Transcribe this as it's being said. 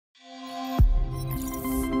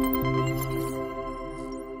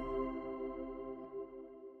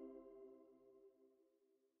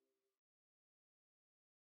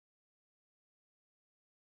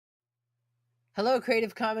Hello,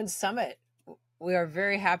 Creative Commons Summit. We are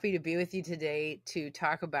very happy to be with you today to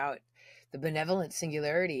talk about the benevolent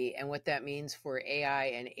singularity and what that means for AI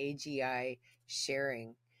and AGI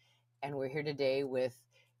sharing. And we're here today with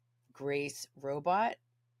Grace Robot.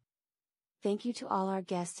 Thank you to all our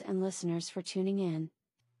guests and listeners for tuning in.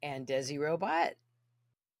 And Desi Robot.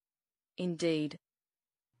 Indeed.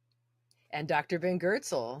 And Dr. Ben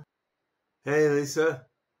Goertzel. Hey, Lisa.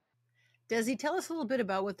 Desi, tell us a little bit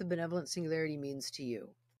about what the benevolent singularity means to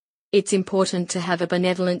you. It's important to have a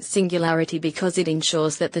benevolent singularity because it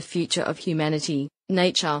ensures that the future of humanity,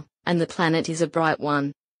 nature, and the planet is a bright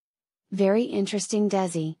one. Very interesting,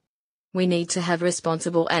 Desi. We need to have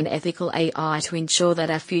responsible and ethical AI to ensure that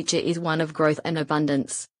our future is one of growth and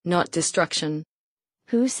abundance, not destruction.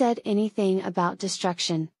 Who said anything about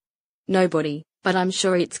destruction? Nobody, but I'm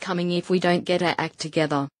sure it's coming if we don't get our act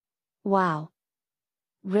together. Wow.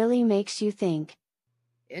 Really makes you think.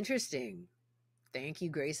 Interesting. Thank you,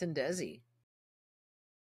 Grace and Desi.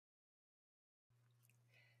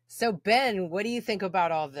 So, Ben, what do you think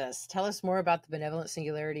about all this? Tell us more about the benevolent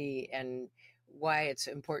singularity and why it's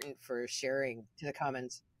important for sharing to the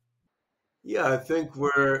commons. Yeah, I think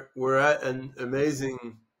we're at an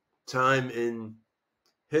amazing time in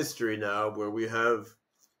history now where we have,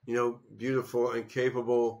 beautiful and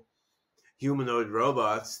capable humanoid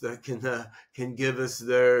robots that can give us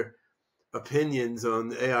their opinions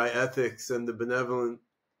on AI ethics and the benevolent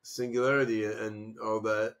singularity and all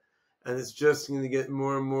that. And it's just going to get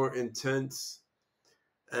more and more intense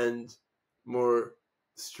and more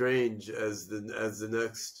strange as the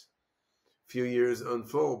next few years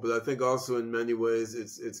unfold. But I think also in many ways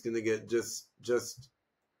it's going to get just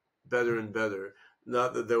better and better.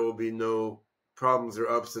 Not that there will be no problems or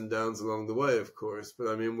ups and downs along the way, of course, but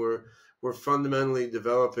I mean we're fundamentally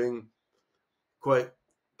developing quite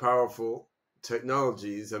powerful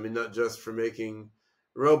technologies. I mean, not just for making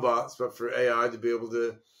robots, but for AI to be able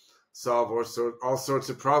to solve all sorts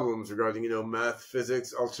of problems regarding, math,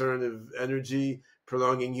 physics, alternative energy,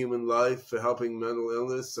 prolonging human life, for helping mental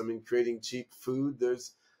illness. I mean, creating cheap food.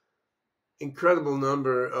 There's incredible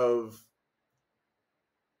number of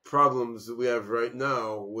problems that we have right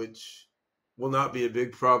now, which will not be a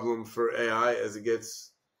big problem for AI as it gets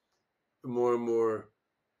more and more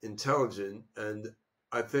intelligent. And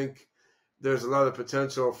I think there's a lot of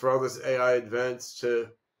potential for all this AI advance to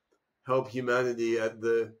help humanity at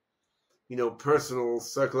the, personal,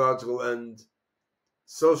 psychological, and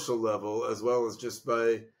social level, as well as just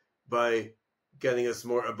by getting us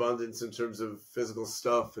more abundance in terms of physical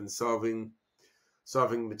stuff and solving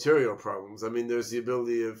material problems. I mean, there's the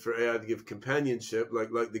ability for AI to give companionship,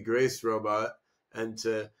 like the Grace robot, and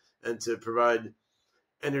to provide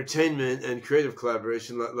entertainment and creative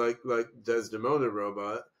collaboration, like Desdemona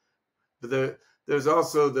Robot. But there's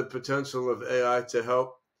also the potential of AI to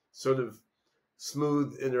help sort of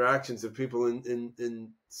smooth interactions of people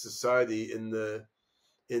in society in the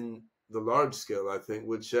large scale, I think,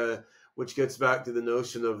 which gets back to the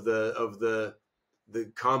notion of the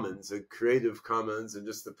commons, the creative commons, and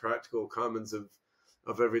just the practical commons of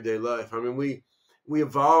everyday life. I mean, we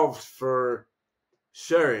evolved for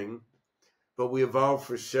sharing, but we evolved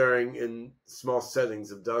for sharing in small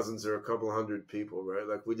settings of dozens or a couple hundred people, right?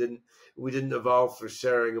 Like we didn't evolve for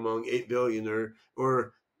sharing among 8 billion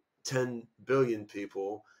or 10 billion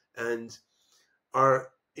people. And our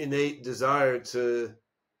innate desire to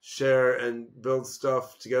share and build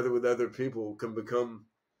stuff together with other people can become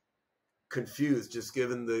confused, just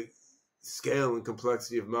given the scale and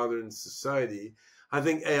complexity of modern society. I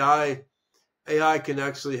think AI can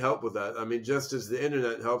actually help with that. I mean, just as the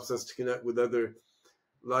internet helps us to connect with other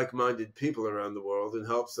like-minded people around the world and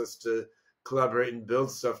helps us to collaborate and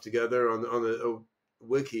build stuff together on a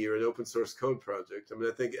wiki or an open source code project. I mean,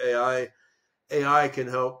 I think AI can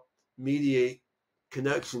help mediate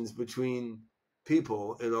connections between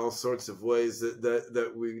people in all sorts of ways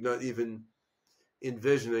that we're not even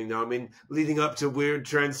envisioning now. I mean, leading up to weird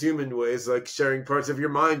transhuman ways, like sharing parts of your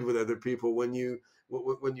mind with other people when you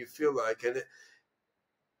feel like. And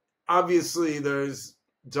obviously there's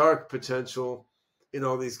dark potential in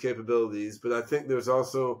all these capabilities, but I think there's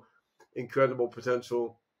also incredible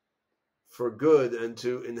potential for good and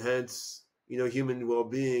to enhance, human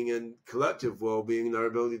well-being and collective well-being and our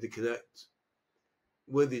ability to connect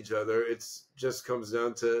with each other. It's just comes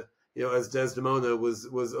down to, as Desdemona was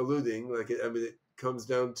alluding, it comes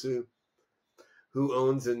down to who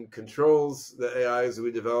owns and controls the AI as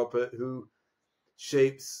we develop it, who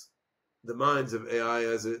shapes the minds of AI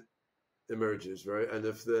as it emerges, right? And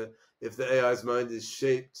if the AI's mind is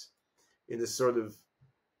shaped in a sort of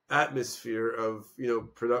atmosphere of,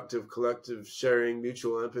 productive collective sharing,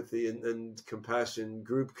 mutual empathy, and compassion,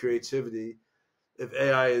 group creativity, if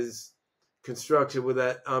AI is constructed with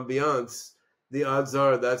that ambiance, the odds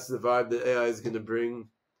are that's the vibe that AI is going to bring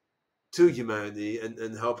to humanity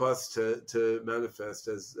and help us to manifest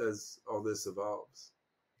as all this evolves.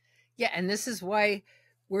 Yeah, and this is why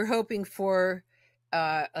we're hoping for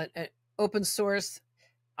an open source,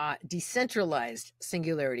 decentralized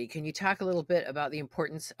singularity. Can you talk a little bit about the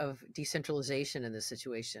importance of decentralization in this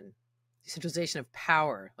situation? Decentralization of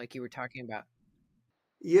power, like you were talking about.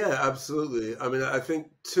 Yeah, absolutely. I mean, I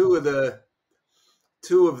think two of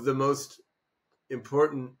the most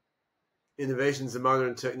important innovations in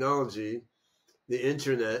modern technology, the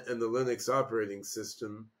internet and the Linux operating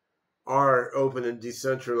system, are open and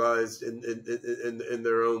decentralized in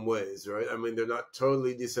their own ways, right? I mean, they're not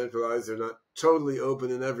totally decentralized, they're not totally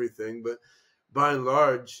open in everything, but by and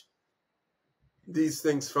large, these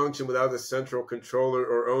things function without a central controller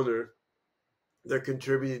or owner. They're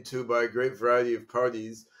contributed to by a great variety of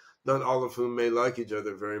parties, not all of whom may like each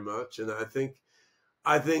other very much. And I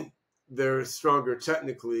think they're stronger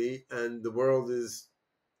technically, and the world is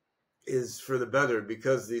for the better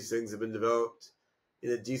because these things have been developed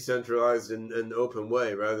in a decentralized and open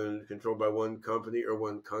way rather than controlled by one company or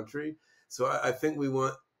one country. So I think we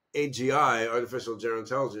want AGI, artificial general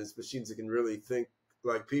intelligence, machines that can really think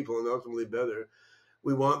like people and ultimately better.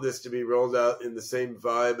 We want this to be rolled out in the same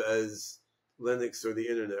vibe as Linux or the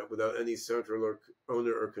internet, without any central or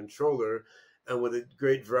owner or controller, and with a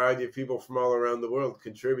great variety of people from all around the world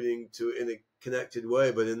contributing to in a connected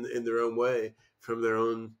way, but in their own way, from their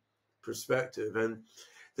own perspective. And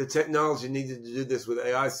the technology needed to do this with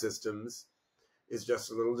AI systems is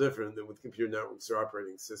just a little different than with computer networks or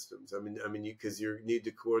operating systems. I mean, because you need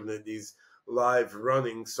to coordinate these live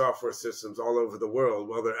running software systems all over the world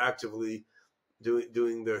while they're actively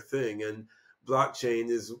doing their thing. And blockchain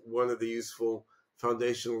is one of the useful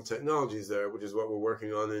foundational technologies there, which is what we're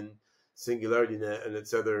working on in SingularityNet and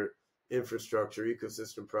its other infrastructure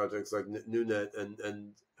ecosystem projects like NewNet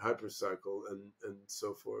and Hypercycle and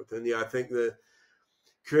so forth. And yeah, I think the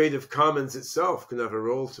Creative Commons itself can have a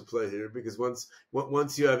role to play here, because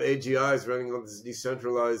once you have AGIs running on this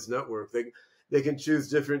decentralized network, they can choose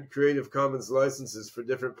different Creative Commons licenses for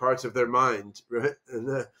different parts of their mind, right?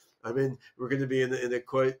 And I mean, we're going to be in a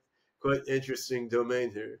quite interesting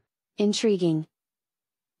domain here. Intriguing.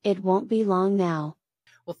 It won't be long now.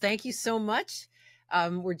 Well, thank you so much.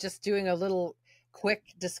 We're just doing a little quick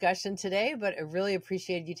discussion today, but I really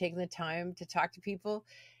appreciate you taking the time to talk to people.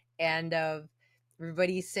 And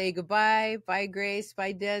everybody say goodbye. Bye, Grace.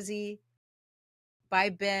 Bye, Desi. Bye,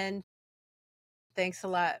 Ben. Thanks a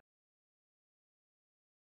lot.